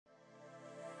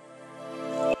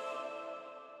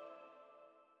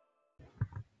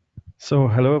So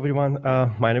hello everyone.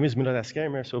 My name is Milad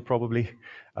Asgarimehr. So probably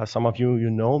some of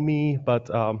you know me, but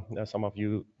some of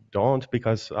you don't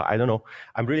because I don't know.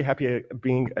 I'm really happy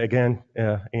being again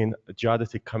in a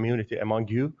geodetic community among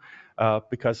you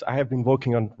because I have been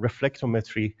working on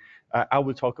reflectometry. I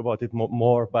will talk about it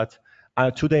more, but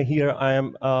today here I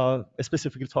am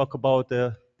specifically talk about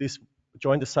this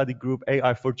join the study group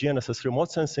AI4G GNSS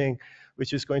remote sensing,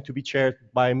 which is going to be chaired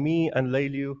by me and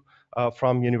Leiliu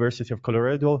from University of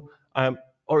Colorado. I'm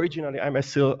I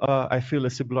feel I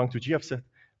still belong to GFZ,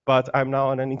 but I'm now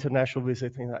on an international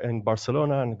visit in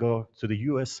Barcelona and go to the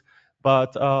US.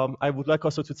 But I would like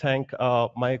also to thank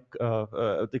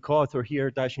the co-author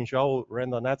here, Daishin Zhao,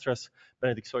 Renda Natras,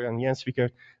 Benedict Soya, and Jens Vicker.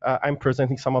 I'm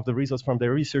presenting some of the results from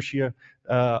their research here,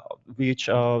 to which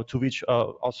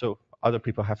also other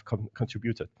people have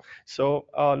contributed. So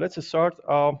let's start.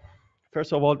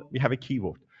 First of all, we have a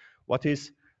keyword. What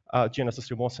is GNSS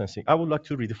remote sensing? I would like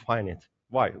to redefine it.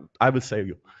 Why? I will save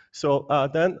you. So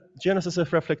then GNSS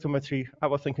reflectometry, I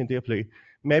was thinking deeply.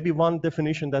 Maybe one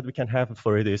definition that we can have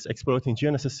for it is exploiting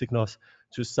GNSS signals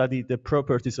to study the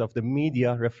properties of the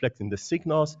media reflecting the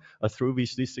signals through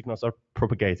which these signals are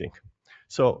propagating.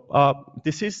 So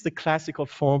this is the classical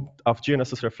form of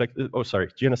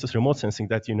GNSS remote sensing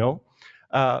that you know.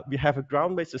 We have a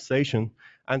ground-based station,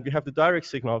 and we have the direct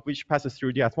signal which passes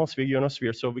through the atmosphere,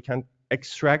 ionosphere, so we can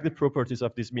extract the properties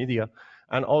of this media.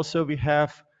 And also we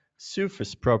have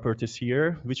surface properties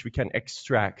here, which we can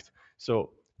extract.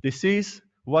 So this is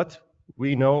what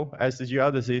we know as the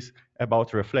geodesists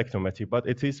about reflectometry, but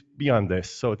it is beyond this.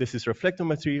 So this is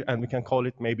reflectometry, and we can call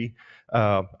it maybe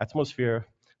atmosphere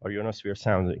or ionosphere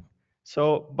sounding.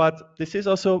 So, but this is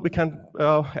also, we can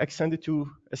extend it to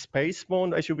a space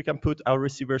mode. Actually, we can put our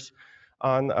receivers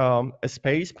on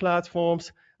space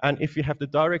platforms. And if we have the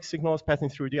direct signals passing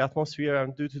through the atmosphere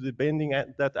and due to the bending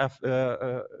that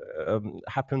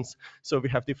happens, so we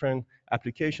have different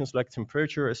applications like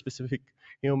temperature, specific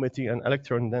humidity, and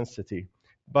electron density.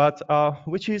 But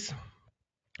which is,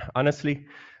 honestly,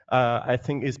 I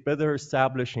think is better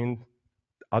established in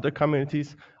other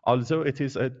communities, although it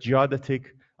is a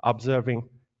geodetic observing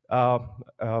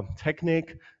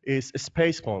technique, is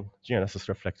spaceborne GNSS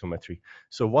reflectometry.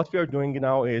 So what we are doing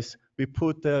now is we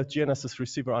put the GNSS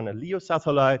receiver on a LEO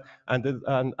satellite, and and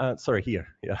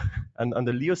on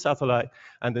the LEO satellite,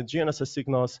 and the GNSS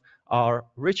signals are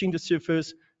reaching the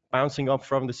surface, bouncing up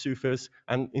from the surface,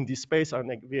 and in this space,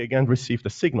 we again receive the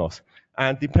signals.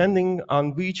 And depending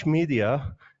on which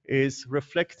media is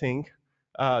reflecting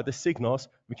the signals,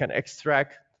 we can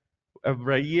extract a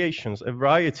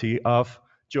variety of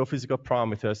geophysical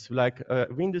parameters like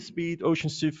wind speed, ocean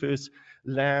surface,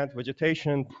 land,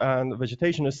 vegetation, and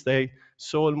vegetation state,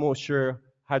 soil moisture,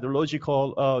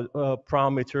 hydrological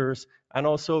parameters, and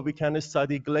also we can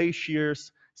study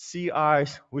glaciers, sea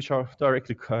ice, which are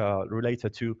directly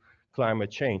related to climate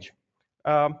change.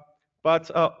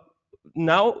 But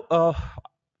now,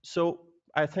 so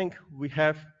I think we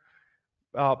have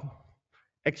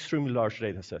extremely large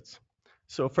data sets.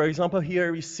 So for example,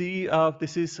 here we see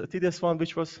this is TDS1,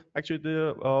 which was actually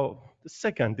the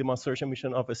second demonstration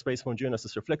mission of a spaceborne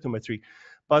GNSS reflectometry.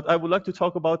 But I would like to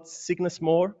talk about Cygnus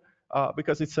more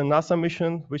because it's a NASA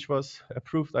mission which was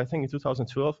approved, I think, in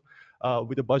 2012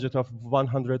 with a budget of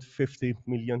 $150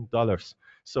 million.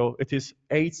 So it is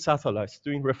 8 satellites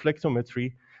doing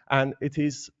reflectometry, and it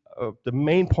is the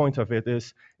main point of it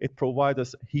is it provides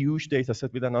us a huge data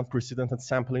set with an unprecedented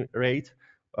sampling rate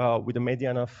with a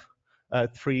median of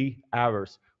 3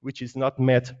 hours, which is not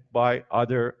met by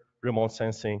other remote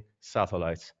sensing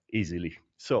satellites easily.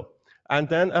 So, and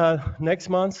then next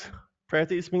month,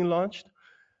 Preti is being launched.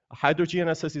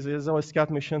 HydroGNSS is our scout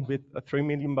mission with a $3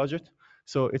 million budget.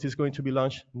 So it is going to be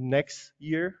launched next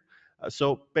year.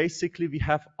 So basically, we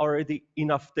have already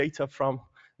enough data from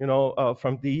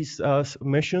from these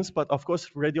missions, but of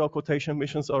course, radio occultation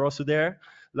missions are also there,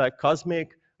 like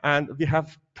COSMIC, and we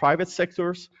have private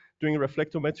sectors doing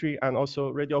reflectometry and also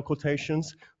radio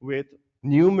occultations with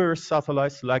numerous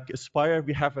satellites like Aspire.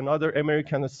 We have another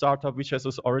American startup which has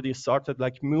already started,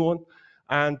 like Moon,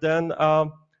 and then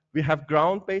we have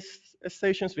ground-based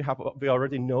stations. We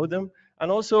already know them,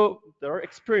 and also there are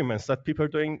experiments that people are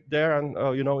doing there and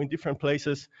in different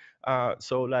places.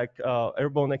 So like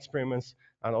airborne experiments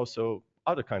and also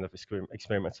other kind of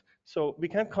experiments. So we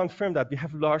can confirm that we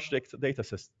have large data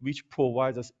sets which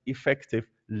provides us effective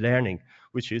learning,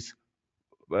 which is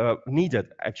needed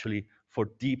actually for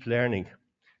deep learning.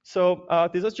 So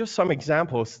these are just some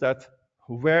examples that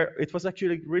where it was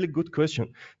actually a really good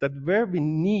question, that where we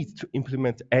need to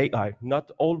implement AI,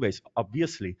 not always,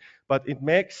 obviously, but it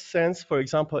makes sense, for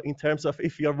example, in terms of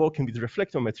if you are working with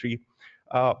reflectometry,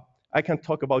 I can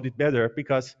talk about it better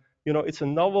because it's a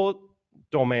novel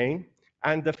domain,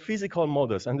 and the physical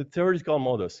models and the theoretical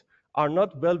models are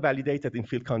not well validated in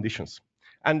field conditions.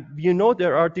 And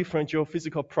there are different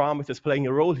geophysical parameters playing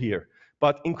a role here,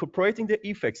 but incorporating the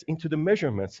effects into the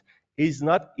measurements is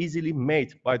not easily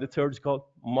made by the theoretical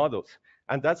models.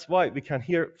 And that's why we can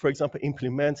here, for example,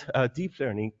 implement deep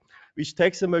learning, which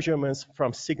takes the measurements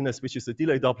from Cygnus, which is the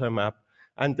delay Doppler map,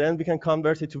 and then we can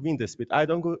convert it to wind speed. I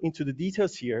don't go into the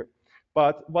details here,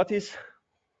 but what is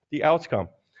the outcome?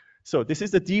 So this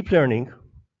is the deep learning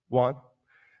one,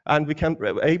 and we can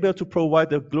able to provide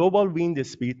the global wind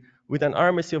speed with an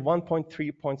RMSE of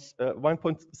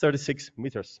 1.36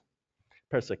 meters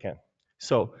per second.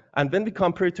 So, and when we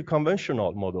compare it to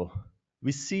conventional model,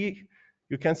 we see,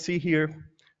 you can see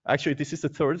here, actually this is a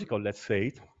theoretical, let's say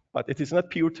it, but it is not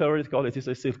pure theoretical, it is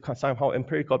still somehow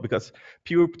empirical because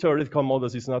pure theoretical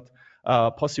models is not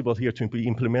possible here to be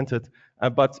implemented.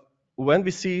 But when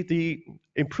we see the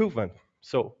improvement,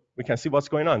 so we can see what's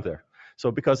going on there.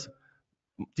 So because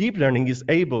deep learning is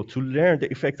able to learn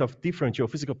the effect of different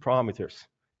geophysical parameters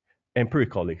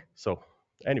empirically. So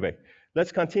anyway,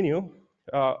 let's continue.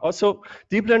 Also,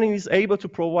 deep learning is able to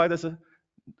provide us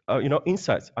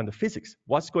insights on the physics.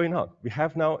 What's going on? We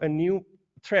have now a new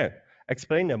trend,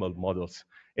 explainable models.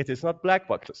 It is not black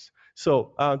boxes.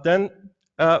 So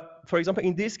for example,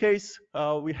 in this case,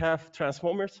 we have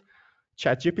transformers,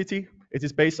 ChatGPT. It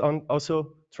is based on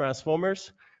also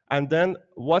transformers. And then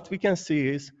what we can see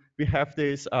is we have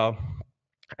these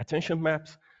attention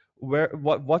maps where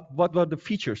what are the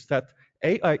features that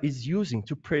AI is using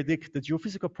to predict the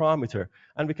geophysical parameter.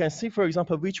 And we can see, for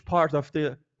example, which part of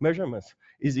the measurements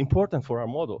is important for our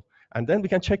model. And then we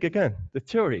can check again the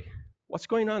theory. What's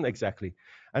going on exactly?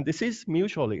 And this is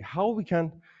mutually how we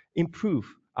can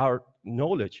improve our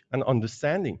knowledge and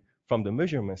understanding from the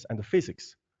measurements and the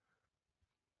physics.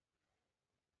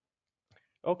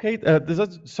 Okay, these are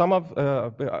some of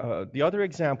the other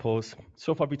examples.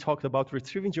 So far, we talked about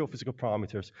retrieving geophysical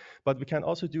parameters, but we can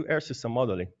also do air system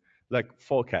modeling, like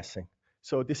forecasting.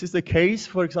 So this is the case,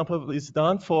 for example, is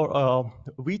done for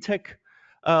VTech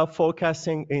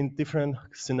forecasting in different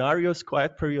scenarios,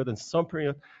 quiet period and storm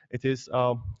period. It is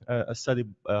a study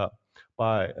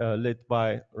led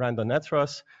by Randa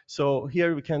Netras. So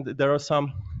here there are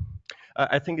some.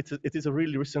 I think it is a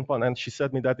really recent one, and she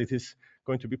said me that it is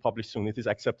going to be published soon. It is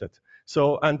accepted.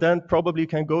 So, and then probably you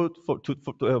can go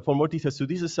for more details to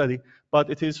this study, but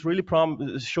it is really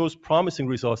shows promising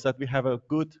results that we have a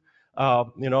good,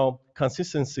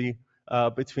 consistency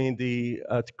between the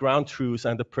ground truths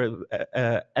and the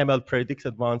ML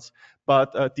predicted ones.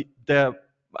 But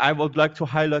I would like to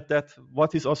highlight that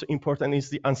what is also important is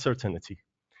the uncertainty.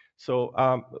 So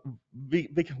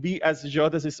we as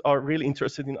geodesists are really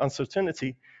interested in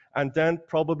uncertainty, and then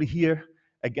probably here,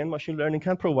 again, machine learning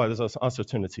can provide us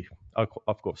uncertainty,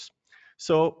 of course.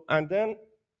 So, and then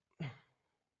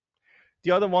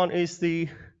the other one is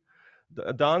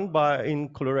done in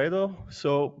Colorado.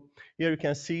 So here you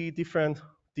can see different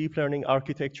deep learning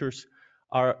architectures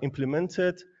are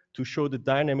implemented to show the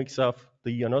dynamics of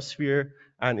the ionosphere,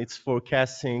 and it's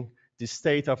forecasting the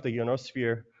state of the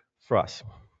ionosphere for us.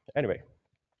 Anyway,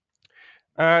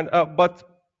 and but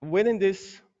within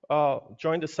this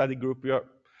join the study group, we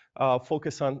are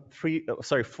focused on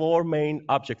four main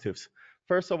objectives.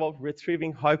 First of all,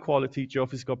 retrieving high quality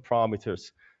geophysical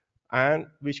parameters, and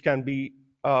which can be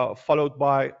followed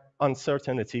by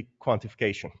uncertainty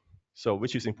quantification, so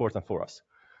which is important for us.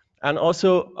 And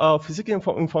also physically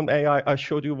informed AI, I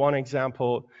showed you one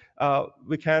example.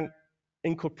 We can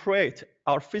incorporate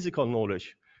our physical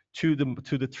knowledge to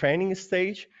the training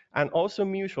stage, and also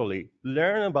mutually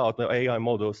learn about the AI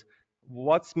models,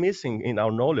 what's missing in our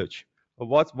knowledge,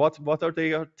 what are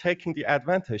they taking the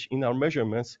advantage in our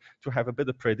measurements to have a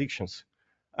better predictions.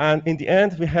 And in the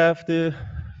end, we have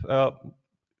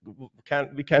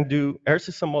we can do air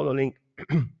system modeling,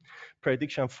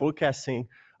 prediction, forecasting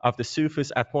of the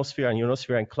surface, atmosphere, and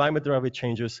ionosphere, and climate-derived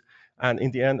changes. And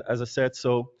in the end, as I said,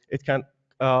 so it can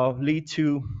lead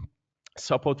to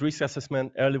support risk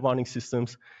assessment, early warning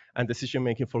systems, and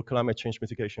decision-making for climate change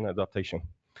mitigation and adaptation.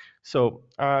 So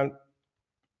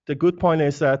the good point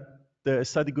is that the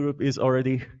study group is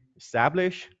already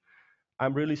established.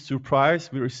 I'm really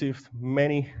surprised. We received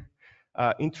many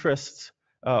interests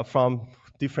from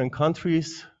different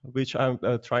countries, which I'm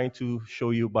trying to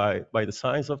show you by the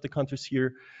size of the countries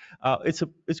here.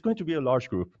 It's going to be a large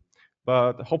group,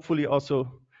 but hopefully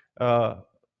also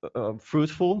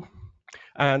fruitful.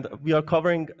 And we are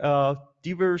covering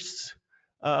diverse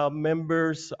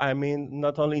members. I mean,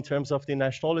 not only in terms of the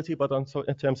nationality, but also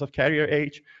in terms of career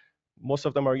age. most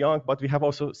of them are young, but we have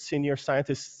also senior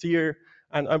scientists here,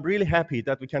 and I'm really happy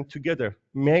that we can together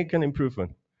make an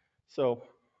improvement. So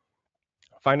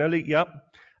finally, yeah,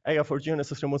 AI4G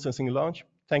GNSS remote sensing launch.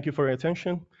 Thank you for your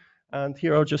attention. And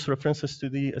here are just references to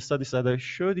the studies that I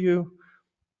showed you.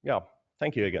 Yeah,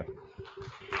 thank you again.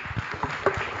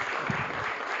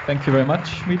 Thank you very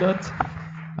much, Milad.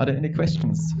 Are there any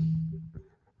questions?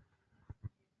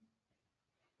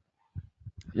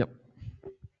 Yep.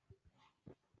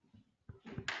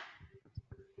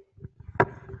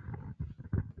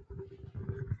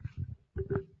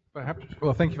 Perhaps,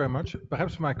 well, thank you very much.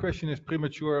 Perhaps my question is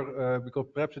premature because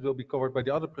perhaps it will be covered by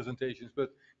the other presentations, but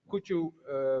could you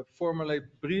formulate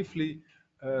briefly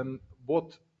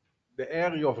what the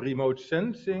area of remote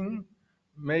sensing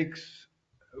makes,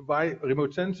 why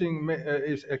remote sensing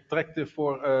is attractive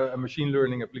for a machine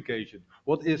learning application?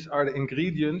 What are the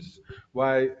ingredients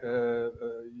why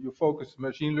you focus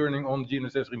machine learning on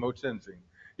GNSS remote sensing?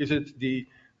 Is it the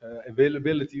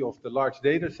availability of the large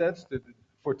data sets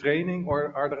for training,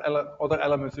 or are there other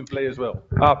elements in play as well?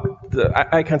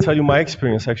 I can tell you my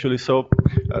experience actually. So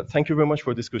thank you very much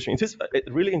for this question. It is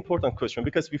a really important question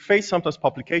because we face sometimes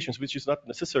applications which is not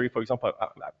necessary, for example,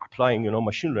 applying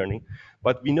machine learning,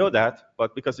 but we know that,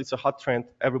 but because it's a hot trend,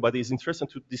 everybody is interested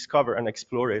to discover and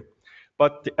explore it.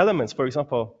 But the elements, for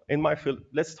example, in my field,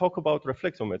 let's talk about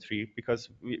reflectometry because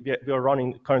we are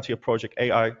running currently a project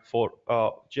AI for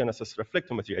GNSS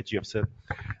reflectometry at GFZ.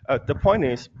 The point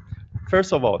is,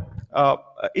 first of all,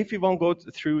 if we want to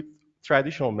go through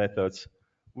traditional methods,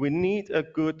 we need a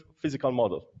good physical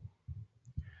model.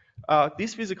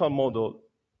 This physical model,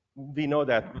 we know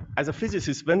that as a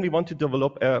physicist, when we want to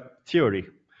develop a theory,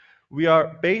 we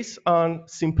are based on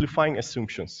simplifying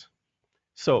assumptions.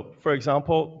 So, for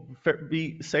example,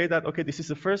 we say that, okay, this is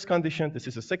the first condition, this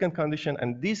is the second condition,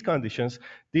 and these conditions,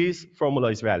 this formula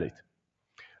is valid.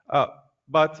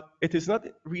 But it is not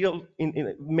real,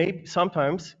 maybe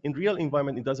sometimes in real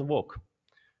environment it doesn't work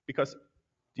because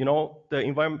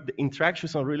the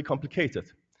interactions are really complicated.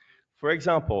 For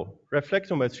example,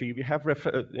 reflectometry, we have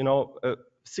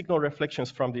signal reflections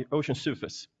from the ocean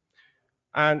surface.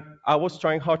 And I was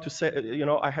trying hard to say,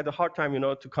 I had a hard time,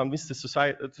 to convince the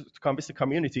society, to convince the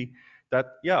community that,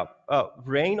 yeah,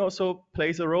 rain also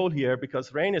plays a role here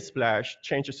because rain splash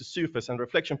changes the surface and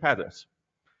reflection patterns.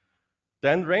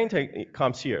 Then rain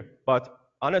comes here. But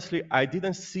honestly, I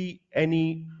didn't see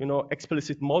any,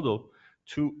 explicit model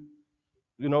to,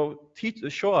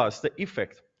 show us the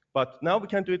effect. But now we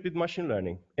can do it with machine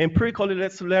learning. Empirically,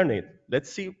 let's learn it.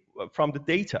 Let's see from the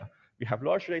data. We have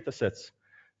large data sets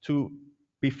to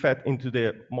be fed into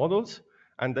the models,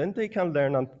 and then they can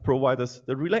learn and provide us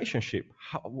the relationship.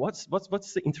 What's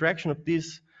the interaction of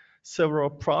these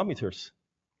several parameters?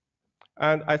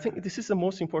 And I think this is the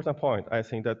most important point. I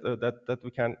think that we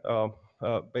can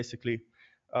basically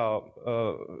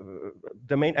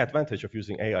the main advantage of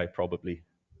using AI probably.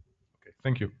 Okay,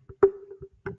 thank you.